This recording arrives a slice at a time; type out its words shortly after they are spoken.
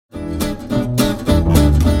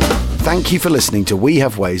Thank you for listening to We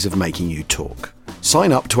Have Ways of Making You Talk.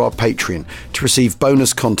 Sign up to our Patreon to receive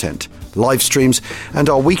bonus content, live streams, and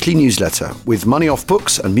our weekly newsletter with money off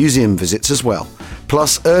books and museum visits as well,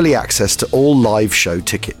 plus early access to all live show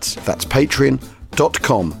tickets. That's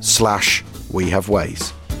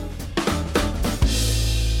patreon.com/wehaveways.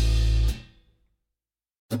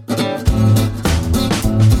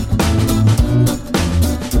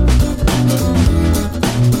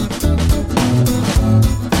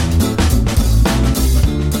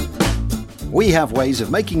 We Have Ways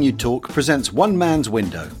of Making You Talk presents One Man's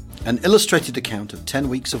Window, an illustrated account of 10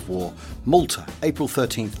 weeks of war, Malta, April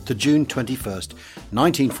 13th to June 21st,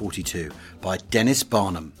 1942, by Dennis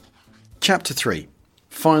Barnum. Chapter 3.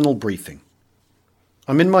 Final Briefing.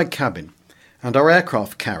 I'm in my cabin, and our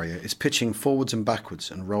aircraft carrier is pitching forwards and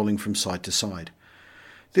backwards and rolling from side to side.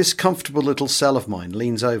 This comfortable little cell of mine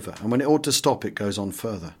leans over, and when it ought to stop, it goes on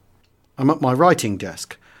further. I'm at my writing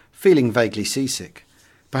desk, feeling vaguely seasick.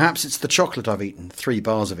 Perhaps it's the chocolate I've eaten, 3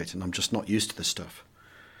 bars of it, and I'm just not used to the stuff.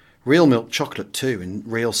 Real milk chocolate too, in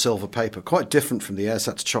real silver paper, quite different from the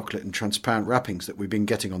ersatz chocolate in transparent wrappings that we've been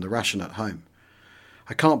getting on the ration at home.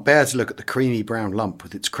 I can't bear to look at the creamy brown lump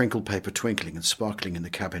with its crinkled paper twinkling and sparkling in the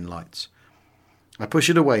cabin lights. I push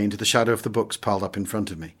it away into the shadow of the books piled up in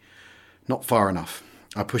front of me. Not far enough.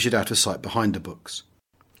 I push it out of sight behind the books.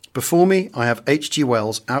 Before me I have H.G.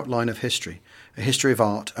 Wells' Outline of History, A History of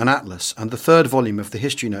Art, an atlas, and the 3rd volume of the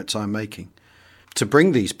history notes I am making. To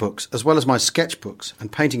bring these books, as well as my sketchbooks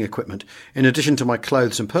and painting equipment, in addition to my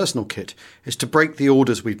clothes and personal kit, is to break the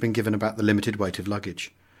orders we've been given about the limited weight of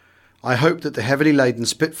luggage. I hope that the heavily laden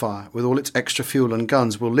Spitfire, with all its extra fuel and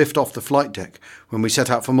guns, will lift off the flight deck when we set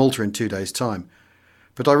out for Malta in 2 days' time.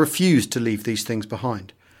 But I refuse to leave these things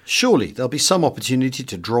behind. Surely there'll be some opportunity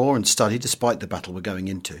to draw and study despite the battle we're going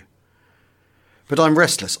into. But I'm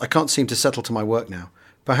restless. I can't seem to settle to my work now.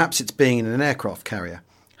 Perhaps it's being in an aircraft carrier.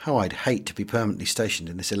 How I'd hate to be permanently stationed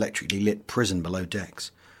in this electrically lit prison below decks.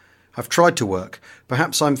 I've tried to work.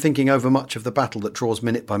 Perhaps I'm thinking over much of the battle that draws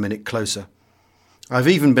minute by minute closer. I've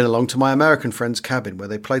even been along to my American friend's cabin where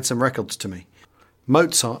they played some records to me.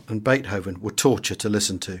 Mozart and Beethoven were torture to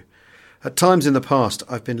listen to. At times in the past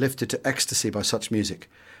I've been lifted to ecstasy by such music.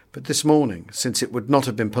 But this morning, since it would not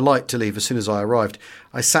have been polite to leave as soon as I arrived,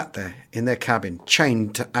 I sat there in their cabin,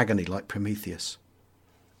 chained to agony like Prometheus.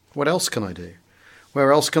 What else can I do?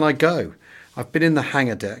 Where else can I go? I've been in the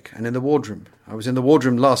hangar deck and in the wardroom. I was in the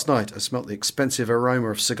wardroom last night. I smelt the expensive aroma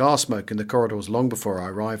of cigar smoke in the corridors long before I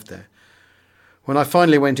arrived there. When I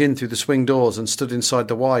finally went in through the swing doors and stood inside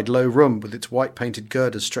the wide, low room with its white-painted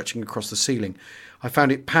girders stretching across the ceiling, I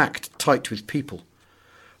found it packed tight with people.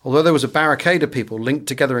 Although there was a barricade of people linked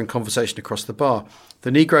together in conversation across the bar, the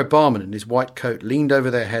Negro barman in his white coat leaned over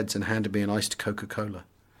their heads and handed me an iced Coca-Cola.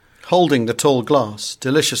 Holding the tall glass,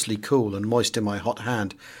 deliciously cool and moist in my hot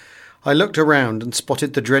hand, I looked around and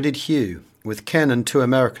spotted the dreaded Hugh, with Ken and 2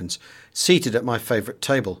 Americans, seated at my favourite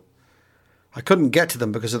table. I couldn't get to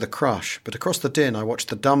them because of the crush, but across the din I watched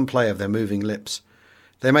the dumb play of their moving lips.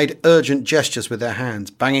 They made urgent gestures with their hands,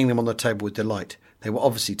 banging them on the table with delight. They were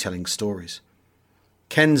obviously telling stories.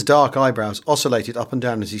 Ken's dark eyebrows oscillated up and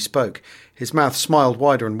down as he spoke. His mouth smiled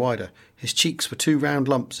wider and wider. His cheeks were 2 round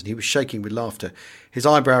lumps and he was shaking with laughter. His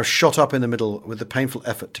eyebrows shot up in the middle with the painful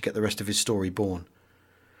effort to get the rest of his story born.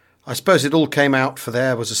 I suppose it all came out, for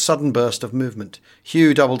there was a sudden burst of movement.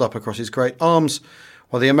 Hugh doubled up across his great arms,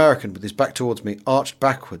 while the American, with his back towards me, arched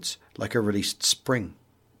backwards like a released spring.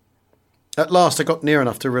 At last I got near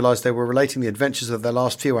enough to realise they were relating the adventures of their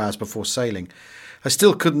last few hours before sailing. I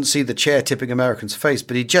still couldn't see the chair-tipping American's face,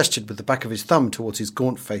 but he gestured with the back of his thumb towards his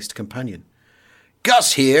gaunt-faced companion.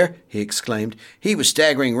 "Gus here," he exclaimed. "He was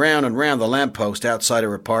staggering round and round the lamp-post outside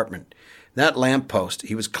her apartment. That lamp-post,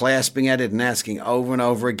 he was clasping at it and asking over and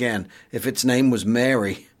over again if its name was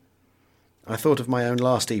Mary." I thought of my own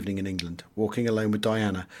last evening in England, walking alone with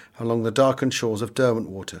Diana along the darkened shores of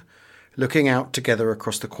Derwentwater, looking out together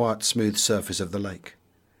across the quiet, smooth surface of the lake.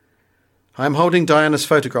 I am holding Diana's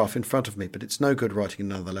photograph in front of me, but it's no good writing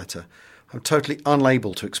another letter. I'm totally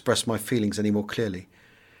unable to express my feelings any more clearly.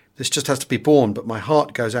 This just has to be borne, but my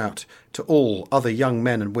heart goes out to all other young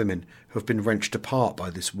men and women who have been wrenched apart by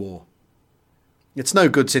this war. It's no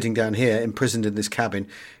good sitting down here, imprisoned in this cabin,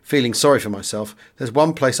 feeling sorry for myself. There's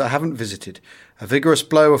one place I haven't visited. A vigorous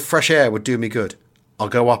blow of fresh air would do me good. I'll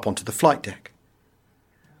go up onto the flight deck.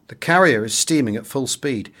 The carrier is steaming at full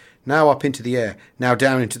speed, now up into the air, now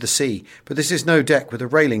down into the sea, but this is no deck with a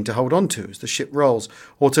railing to hold on to as the ship rolls,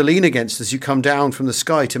 or to lean against as you come down from the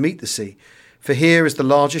sky to meet the sea, for here is the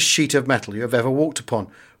largest sheet of metal you have ever walked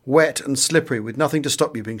upon, wet and slippery with nothing to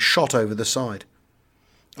stop you being shot over the side.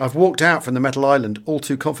 I've walked out from the metal island all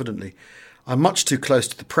too confidently. I'm much too close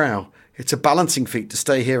to the prow. It's a balancing feat to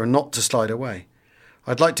stay here and not to slide away.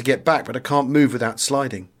 I'd like to get back, but I can't move without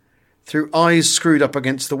sliding. Through eyes screwed up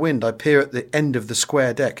against the wind, I peer at the end of the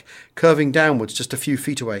square deck, curving downwards just a few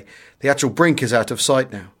feet away. The actual brink is out of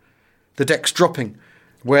sight now. The deck's dropping.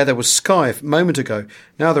 Where there was sky a moment ago,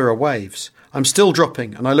 now there are waves. I'm still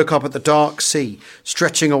dropping, and I look up at the dark sea,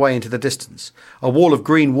 stretching away into the distance. A wall of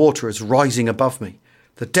green water is rising above me.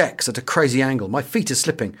 The deck's at a crazy angle. My feet are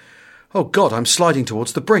slipping. Oh God, I'm sliding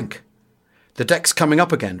towards the brink. The deck's coming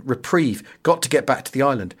up again. Reprieve. Got to get back to the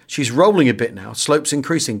island. She's rolling a bit now, slopes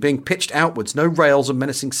increasing, being pitched outwards. No rails and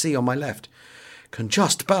menacing sea on my left. Can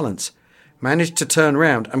just balance. Managed to turn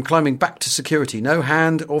round. I'm climbing back to security. No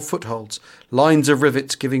hand or footholds. Lines of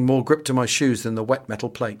rivets giving more grip to my shoes than the wet metal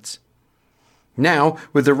plates. Now,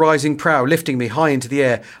 with the rising prow lifting me high into the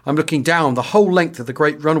air, I'm looking down the whole length of the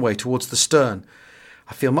great runway towards the stern.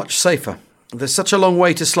 I feel much safer. There's such a long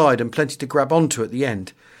way to slide and plenty to grab onto at the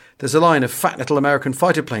end. There's a line of fat little American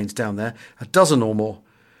fighter planes down there, a dozen or more.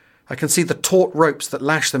 I can see the taut ropes that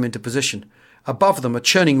lash them into position. Above them, a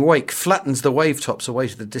churning wake flattens the wave tops away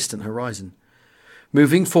to the distant horizon.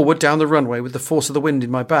 Moving forward down the runway with the force of the wind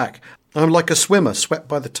in my back, I'm like a swimmer swept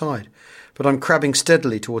by the tide, but I'm crabbing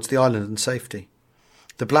steadily towards the island and safety.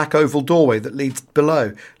 The black oval doorway that leads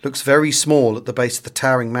below looks very small at the base of the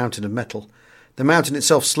towering mountain of metal. The mountain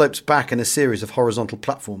itself slopes back in a series of horizontal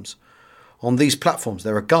platforms. On these platforms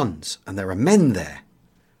there are guns, and there are men there.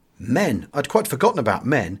 Men! I'd quite forgotten about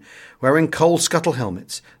men. Wearing coal scuttle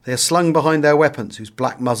helmets, they are slung behind their weapons, whose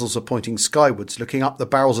black muzzles are pointing skywards, looking up the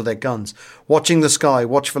barrels of their guns, watching the sky,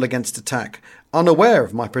 watchful against attack, unaware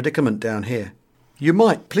of my predicament down here. You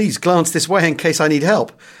might please glance this way in case I need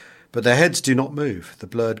help. But their heads do not move. The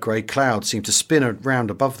blurred grey clouds seem to spin around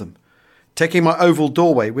above them. Taking my oval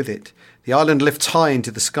doorway with it, the island lifts high into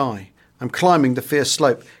the sky. I'm climbing the fierce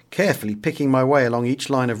slope, carefully picking my way along each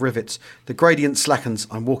line of rivets. The gradient slackens.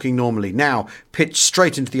 I'm walking normally. Now, pitched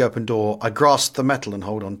straight into the open door, I grasp the metal and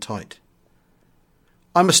hold on tight.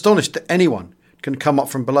 I'm astonished that anyone can come up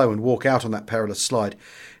from below and walk out on that perilous slide.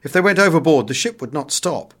 If they went overboard, the ship would not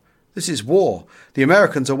stop. This is war. The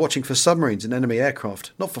Americans are watching for submarines and enemy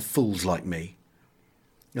aircraft, not for fools like me.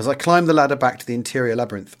 As I climb the ladder back to the interior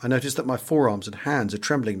labyrinth, I notice that my forearms and hands are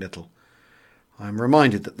trembling a little. I am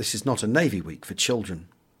reminded that this is not a Navy week for children.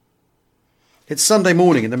 It's Sunday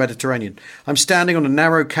morning in the Mediterranean. I'm standing on a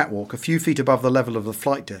narrow catwalk a few feet above the level of the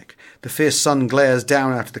flight deck. The fierce sun glares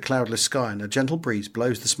down out of the cloudless sky and a gentle breeze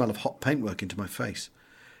blows the smell of hot paintwork into my face.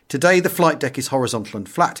 Today the flight deck is horizontal and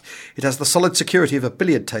flat. It has the solid security of a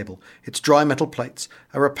billiard table. Its dry metal plates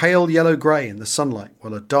are a pale yellow-grey in the sunlight,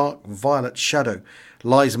 while a dark violet shadow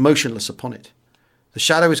lies motionless upon it. The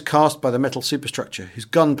shadow is cast by the metal superstructure, whose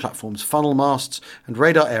gun platforms, funnel masts and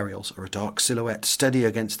radar aerials are a dark silhouette steady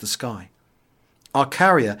against the sky. Our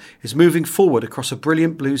carrier is moving forward across a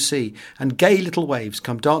brilliant blue sea, and gay little waves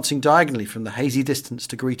come dancing diagonally from the hazy distance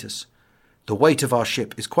to greet us. The weight of our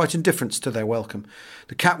ship is quite indifferent to their welcome.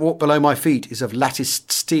 The catwalk below my feet is of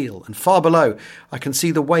latticed steel, and far below I can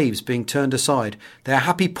see the waves being turned aside. Their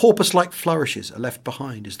happy porpoise-like flourishes are left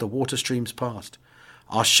behind as the water streams past.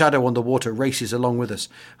 Our shadow on the water races along with us,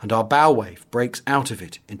 and our bow wave breaks out of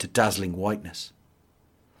it into dazzling whiteness.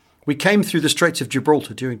 We came through the Straits of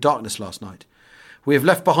Gibraltar during darkness last night. We have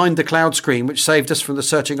left behind the cloud screen which saved us from the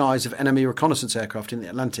searching eyes of enemy reconnaissance aircraft in the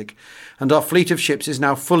Atlantic, and our fleet of ships is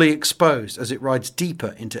now fully exposed as it rides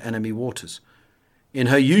deeper into enemy waters. In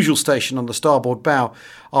her usual station on the starboard bow,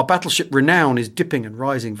 our battleship Renown is dipping and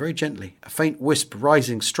rising very gently, a faint wisp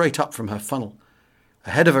rising straight up from her funnel.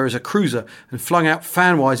 Ahead of her is a cruiser, and flung out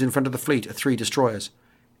fanwise in front of the fleet are 3 destroyers.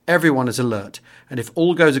 Everyone is alert, and if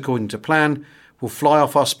all goes according to plan, we'll fly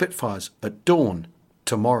off our Spitfires at dawn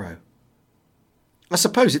tomorrow. I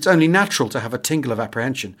suppose it's only natural to have a tingle of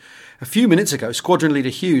apprehension. A few minutes ago, Squadron Leader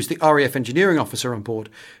Hughes, the RAF engineering officer on board,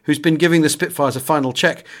 who's been giving the Spitfires a final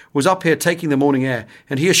check, was up here taking the morning air,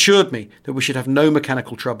 and he assured me that we should have no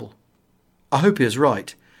mechanical trouble. I hope he is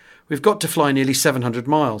right. We've got to fly nearly 700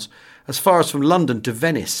 miles, as far as from London to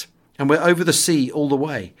Venice, and we're over the sea all the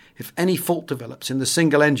way. If any fault develops in the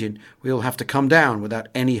single engine, we'll have to come down without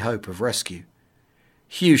any hope of rescue.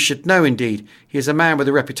 Hughes should know, indeed. He is a man with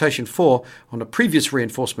a reputation for, on a previous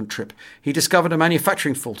reinforcement trip, he discovered a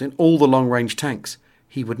manufacturing fault in all the long-range tanks.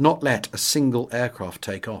 He would not let a single aircraft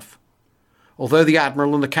take off. Although the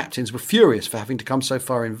Admiral and the captains were furious for having to come so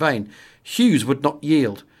far in vain, Hughes would not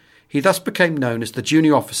yield. He thus became known as the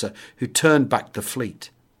junior officer who turned back the fleet.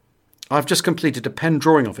 I've just completed a pen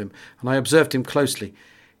drawing of him, and I observed him closely.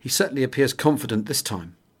 He certainly appears confident this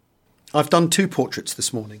time. I've done 2 portraits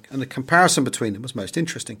this morning, and the comparison between them was most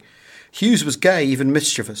interesting. Hughes was gay, even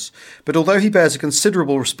mischievous, but although he bears a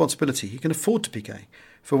considerable responsibility, he can afford to be gay.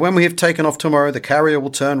 For when we have taken off tomorrow, the carrier will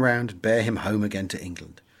turn round and bear him home again to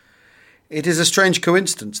England. It is a strange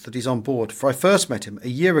coincidence that he's on board, for I first met him a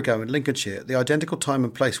year ago in Lincolnshire at the identical time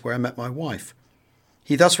and place where I met my wife.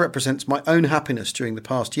 He thus represents my own happiness during the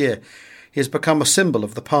past year. He has become a symbol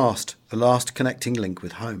of the past, the last connecting link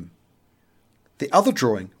with home. The other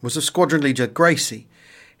drawing was of Squadron Leader Gracie.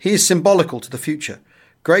 He is symbolical to the future.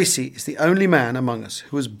 Gracie is the only man among us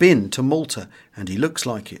who has been to Malta, and he looks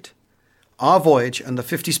like it. Our voyage and the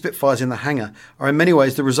 50 Spitfires in the hangar are in many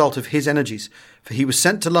ways the result of his energies, for he was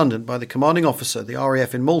sent to London by the commanding officer of the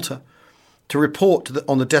RAF in Malta to report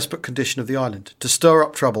on the desperate condition of the island, to stir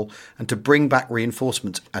up trouble and to bring back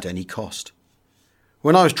reinforcements at any cost.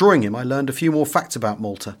 When I was drawing him, I learned a few more facts about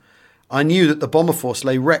Malta. I knew that the bomber force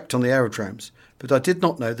lay wrecked on the aerodromes, but I did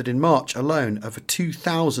not know that in March alone over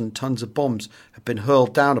 2,000 tons of bombs had been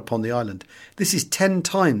hurled down upon the island. This is 10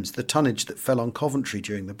 times the tonnage that fell on Coventry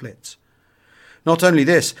during the Blitz. Not only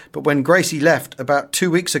this, but when Gracie left about 2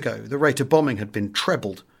 weeks ago, the rate of bombing had been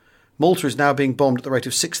trebled. Malta is now being bombed at the rate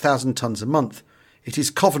of 6,000 tons a month. It is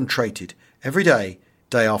Coventryed every day,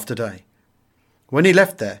 day after day. When he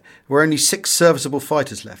left there were only 6 serviceable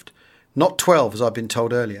fighters left, not 12 as I'd been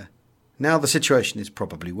told earlier. Now the situation is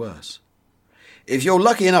probably worse. If you're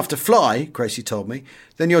lucky enough to fly, Gracie told me,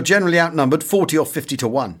 then you're generally outnumbered 40 or 50 to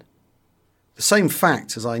 1. The same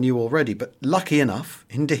facts as I knew already, but lucky enough,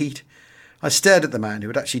 indeed. I stared at the man who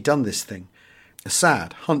had actually done this thing, a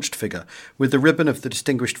sad, hunched figure with the ribbon of the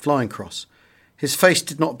Distinguished Flying Cross. His face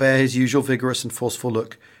did not bear his usual vigorous and forceful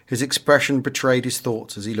look. His expression betrayed his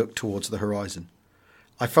thoughts as he looked towards the horizon.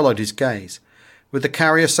 I followed his gaze. With the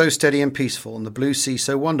carrier so steady and peaceful and the blue sea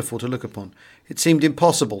so wonderful to look upon, it seemed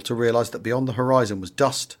impossible to realise that beyond the horizon was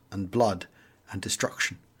dust and blood and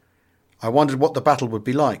destruction. I wondered what the battle would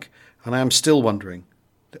be like, and I am still wondering.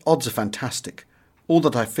 The odds are fantastic. All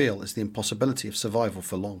that I feel is the impossibility of survival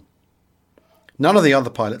for long. None of the other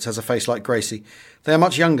pilots has a face like Gracie. They are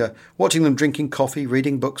much younger. Watching them drinking coffee,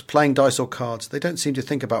 reading books, playing dice or cards, they don't seem to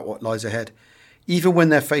think about what lies ahead. Even when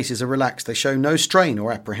their faces are relaxed, they show no strain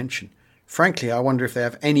or apprehension. Frankly, I wonder if they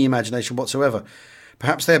have any imagination whatsoever.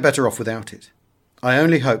 Perhaps they are better off without it. I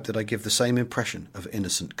only hope that I give the same impression of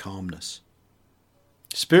innocent calmness.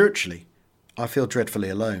 Spiritually, I feel dreadfully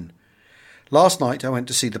alone. Last night I went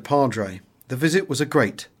to see the Padre. The visit was a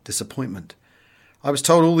great disappointment. I was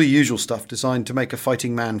told all the usual stuff designed to make a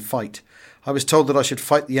fighting man fight. I was told that I should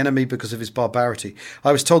fight the enemy because of his barbarity.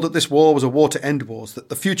 I was told that this war was a war to end wars, that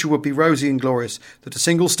the future would be rosy and glorious, that a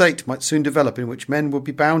single state might soon develop in which men would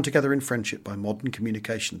be bound together in friendship by modern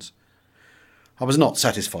communications. I was not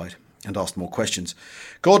satisfied and asked more questions.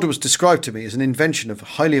 God was described to me as an invention of a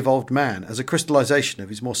highly evolved man, as a crystallization of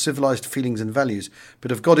his more civilized feelings and values,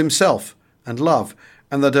 but of God himself and love,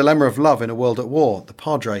 and the dilemma of love in a world at war. The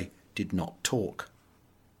Padre did not talk.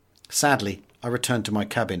 Sadly, I returned to my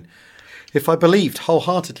cabin. If I believed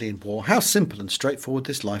wholeheartedly in war, how simple and straightforward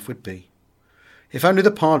this life would be. If only the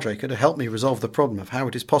Padre could have helped me resolve the problem of how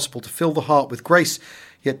it is possible to fill the heart with grace,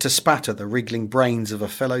 yet to spatter the wriggling brains of a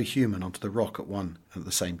fellow human onto the rock at one and at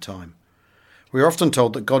the same time. We are often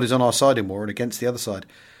told that God is on our side in war and against the other side.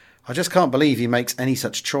 I just can't believe he makes any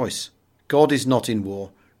such choice. God is not in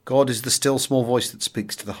war. God is the still small voice that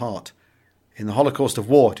speaks to the heart. In the holocaust of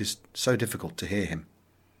war, it is so difficult to hear him.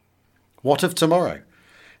 What of tomorrow?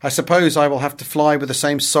 I suppose I will have to fly with the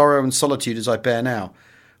same sorrow and solitude as I bear now.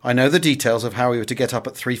 I know the details of how we were to get up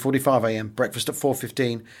at 3:45 a.m, breakfast at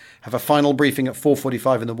 4:15, have a final briefing at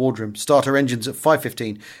 4:45 in the wardroom, start our engines at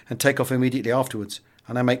 5:15 and take off immediately afterwards,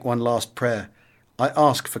 and I make one last prayer. I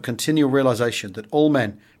ask for continual realisation that all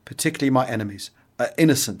men, particularly my enemies, are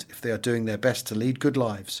innocent if they are doing their best to lead good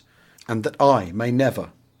lives, and that I may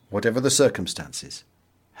never, whatever the circumstances,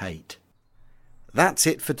 hate. That's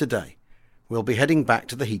it for today. We'll be heading back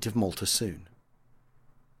to the heat of Malta soon.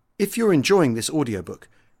 If you're enjoying this audiobook,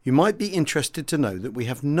 you might be interested to know that we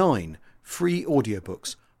have 9 free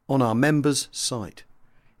audiobooks on our members' site.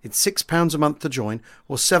 It's £6 a month to join,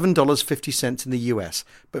 or $7.50 in the US,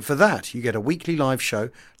 but for that you get a weekly live show,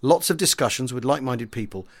 lots of discussions with like-minded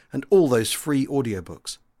people, and all those free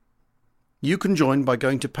audiobooks. You can join by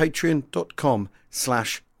going to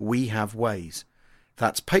patreon.com/wehaveways.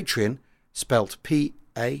 That's Patreon, spelt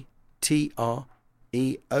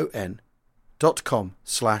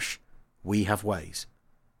patreon.com/wehaveways.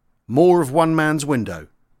 More of One Man's Window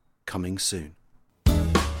coming soon.